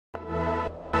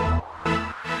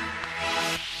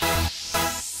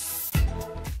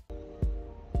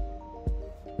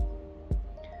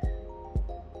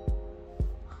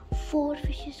4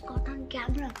 fishes caught on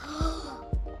camera.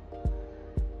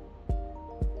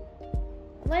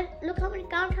 Well, look how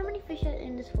many fish are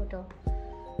in this photo.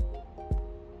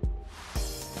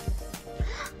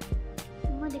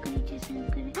 मम्मा देखो नीचे swim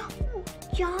कर रहे हैं।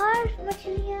 4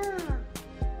 मछलियाँ।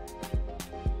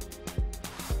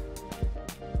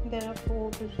 There are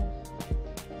 4 fishes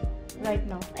right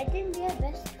now. I think they are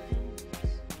best friends.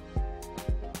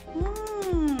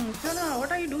 Shana, what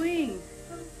are you doing?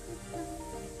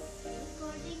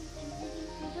 Recording and taking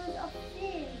photos of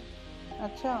fish.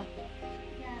 अच्छा.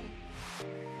 Yeah.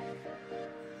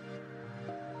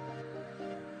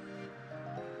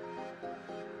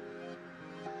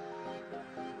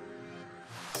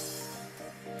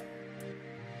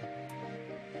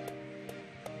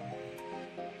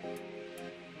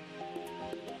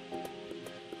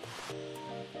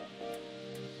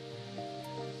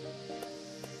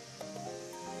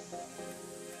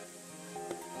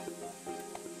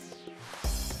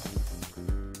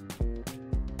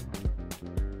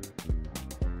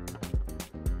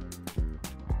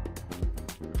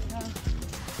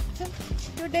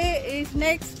 Today is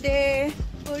next day.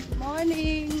 Good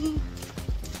morning.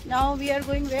 Now we are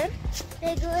going where?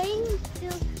 We're going to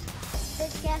the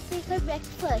cafe for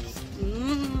breakfast.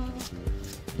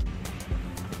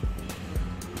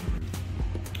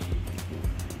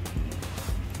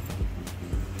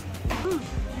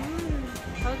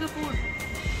 How's the food?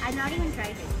 I've not even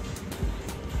tried it.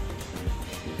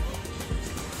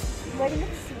 But it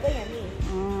looks super yummy.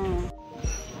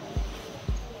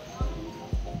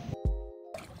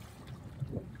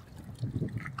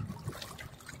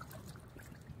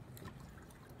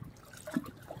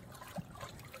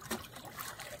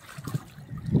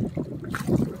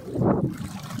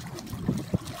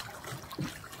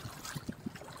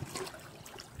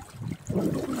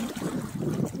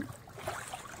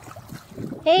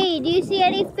 Hey, do you see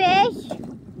any fish?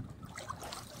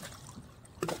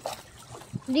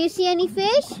 Do you see any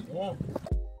fish? Yeah.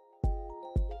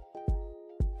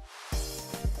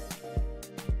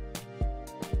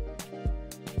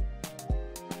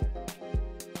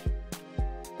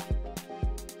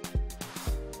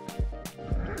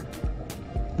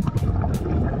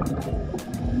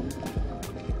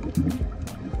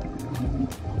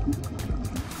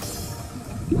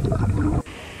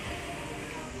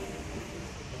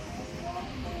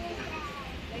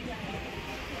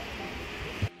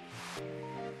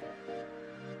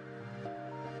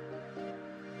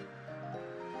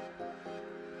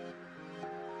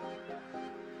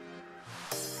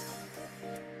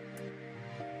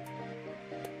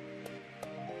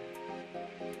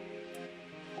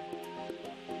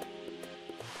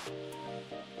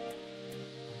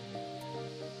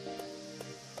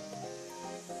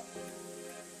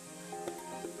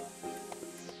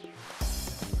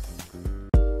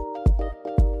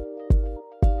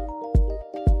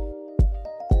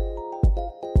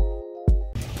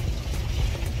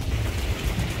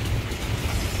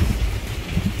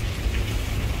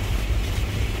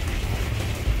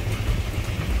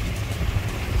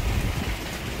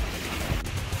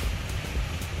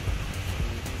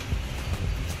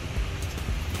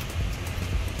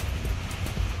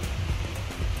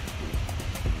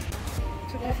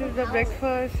 This is the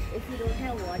breakfast. If you don't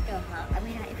have water, huh? I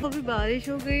mean, if अभी बारिश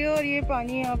हो गई है और ये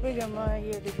पानी यहाँ पे जमा है,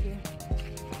 ये देखिए.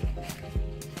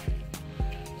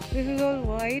 This is all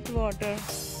white water.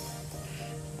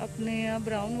 अपने यहाँ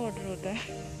brown water होता है,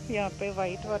 यहाँ पे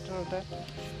white water होता है.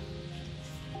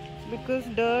 Because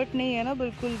dirt नहीं है ना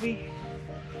बिल्कुल भी.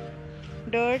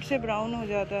 Dirt से brown हो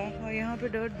जाता है और यहाँ पे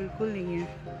dirt बिल्कुल नहीं है.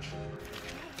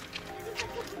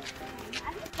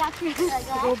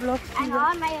 Roblox and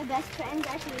all my best friends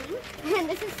are swimming, and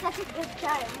this is such a good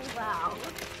time. Wow.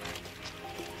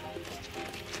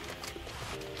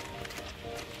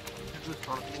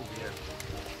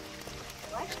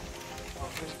 What?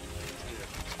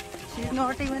 She's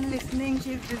not even listening.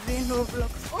 She's busy in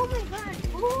Roblox. Oh my God!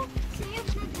 Who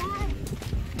saved the dad?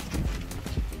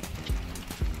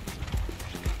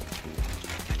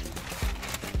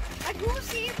 But who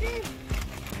saved him?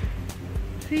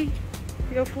 See,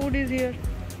 your food is here.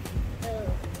 Oh.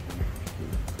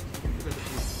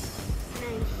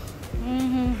 Nice.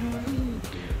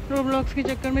 Roblox के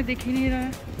चक्कर में दिख ही नहीं रहा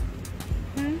है.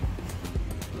 हैं?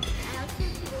 I also have to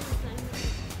go to front.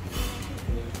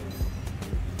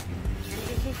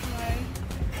 This is my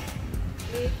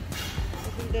plate.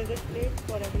 This is desert plate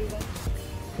for everyone.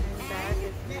 And bag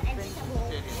is The extra bowl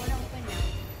won't open now.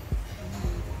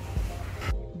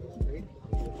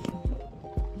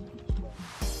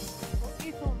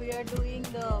 okay, so we are doing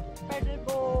the pedal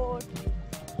boat.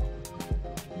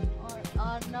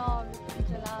 और now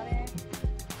चला रहे हैं.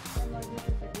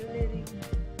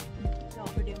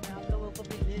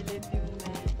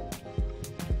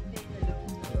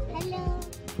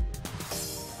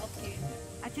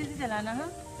 चलाना। हाँ,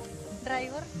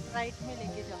 driver right में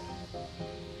लेके जाओ,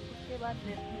 उसके बाद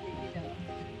लेफ्ट में लेके जाओ।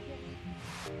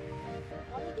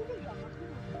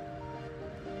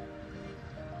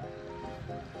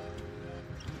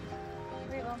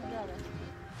 अरे वाह, मजा आ रहा है।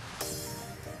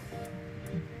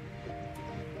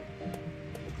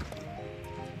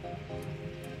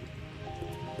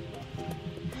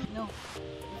 नो,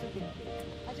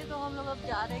 अच्छा तो हम लोग अब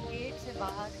जा रहे हैं गेट से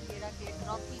बाहर। मेरा गेट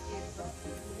रॉकी गेट पर,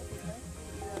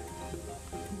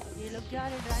 ये लोग जा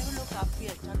रहे, ड्राइवर लोग काफ़ी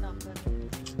अच्छा काम कर रहे हैं।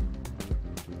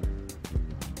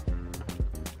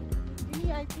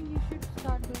 I think you should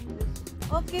start doing this.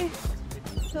 Okay,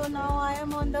 so now I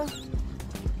am on the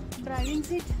driving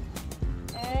seat.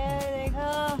 देखो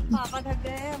पापा थक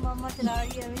गए हैं, मम्मा चला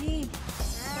रही है अभी।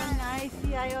 So nice.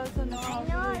 See, I also know. I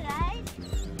know, right?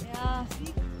 Yeah,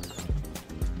 see.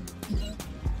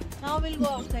 Now we'll go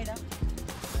outside.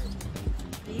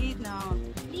 Please now.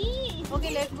 Please.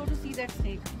 Okay, let's go to see that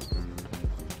snake.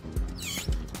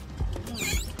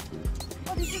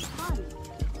 Oh, this is fun.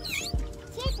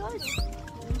 See, I told you.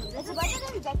 It's better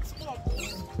than jet ski, I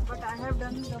think. But I have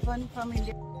done the one from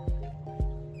India.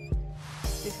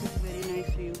 This is very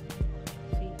nice view.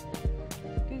 See,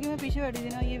 क्योंकि मैं पीछे बैठी थी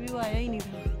ना, ये view आया ही नहीं था।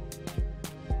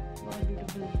 बहुत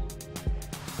ब्यूटीफुल है।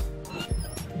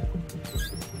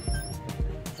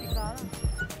 Shikara,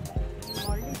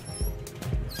 Maldives,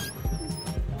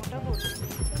 motor boat.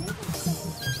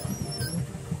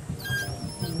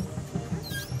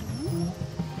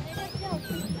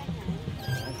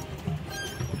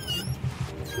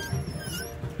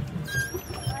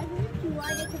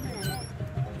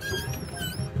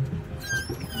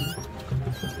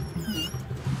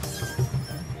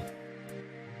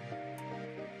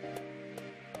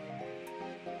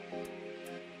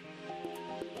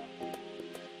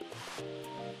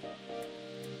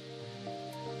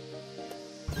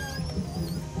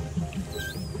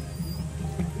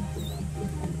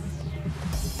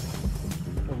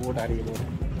 Boat आ रही है, बोट।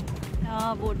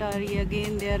 हाँ, बोट आ रही है।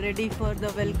 Again they are ready for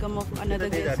the welcome of another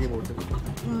guest. आ रही है boat.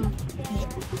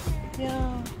 Yeah.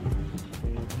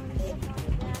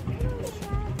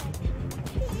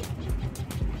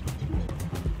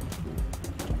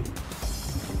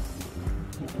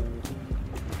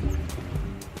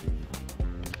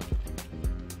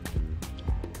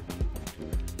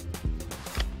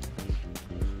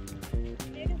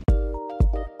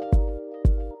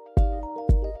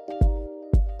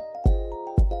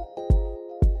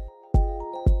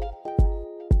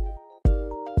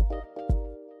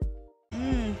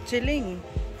 Chilling.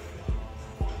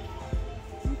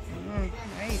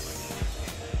 Nice.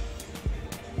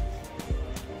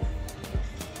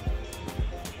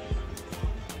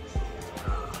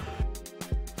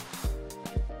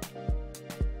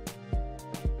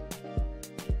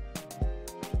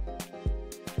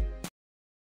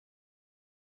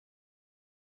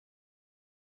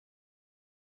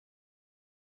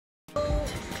 So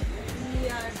we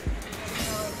are having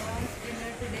our lunch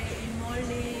dinner today in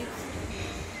Maldives.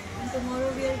 And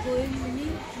tomorrow we are going. Many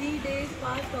 3 days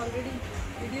passed already.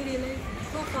 Did you realize?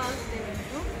 So fast they went,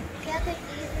 no? Yeah, but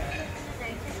these are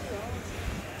nice and slow.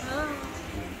 Ah,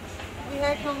 we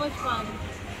had so much fun.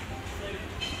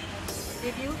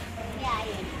 Did you? Yeah, I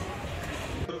did.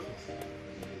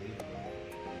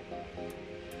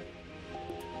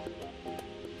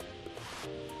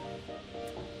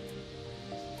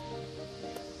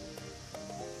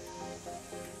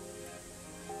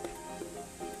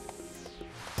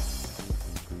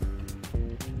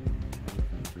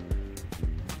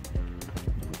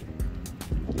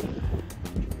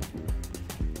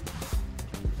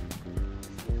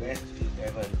 Best view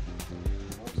ever.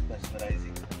 Most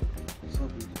mesmerizing. So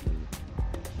beautiful.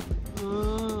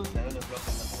 7 o'clock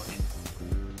in the morning.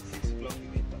 6 o'clock we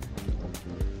wake up.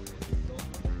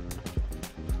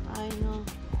 I know.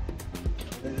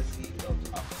 Then the sea comes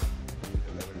up.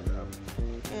 11 is up.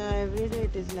 Yeah, every day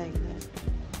it is like that.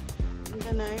 In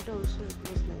the night also it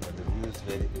was like But the view is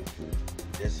very beautiful.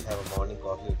 Just have a morning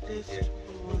coffee with tea here.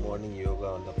 Do morning yoga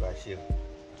on the patio.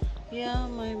 Yeah,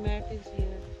 my mat is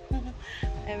here.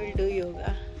 I will do yoga.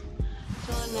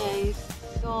 So nice,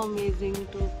 so amazing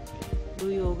to do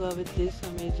yoga with this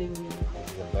amazing view. This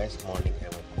is the best morning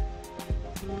ever.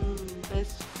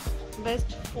 Best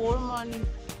 4 morning,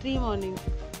 3 morning.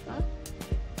 Huh?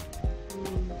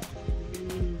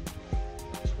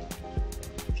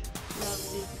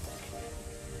 Lovely.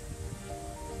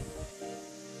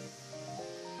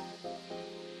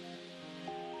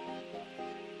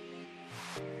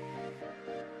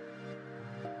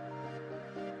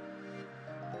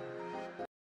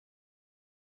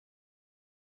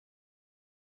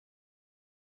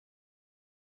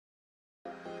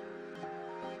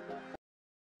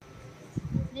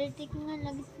 They're taking my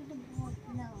luggage to the boat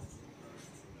now.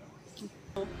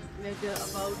 We're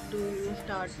about to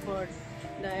start for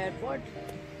the airport.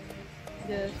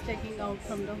 Just checking out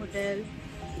from the hotel.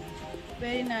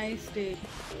 Very nice stay.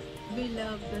 We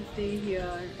love the stay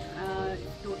here.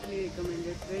 Totally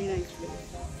recommended. Very nice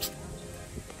place.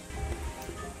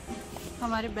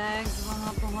 हमारे bags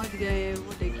वहाँ पहुँच गए,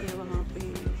 वो देखिए वहाँ पे।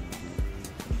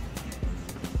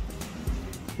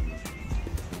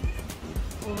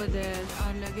 Over there,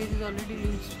 our luggage is already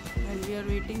reached, and we are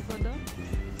waiting for the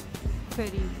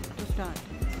ferry to start.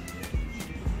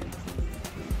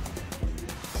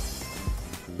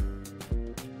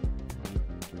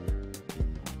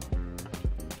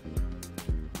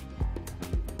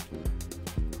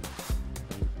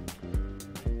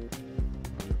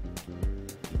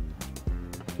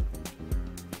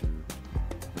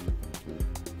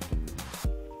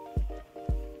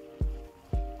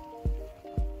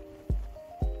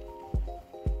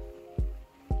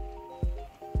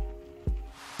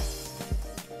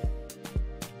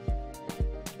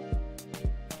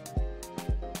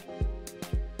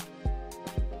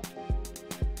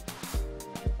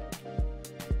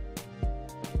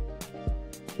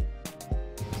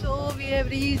 So we have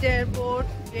reached airport.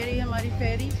 Here is हमारी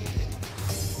ferry.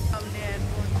 हमने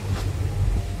airport.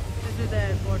 This is the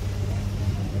airport.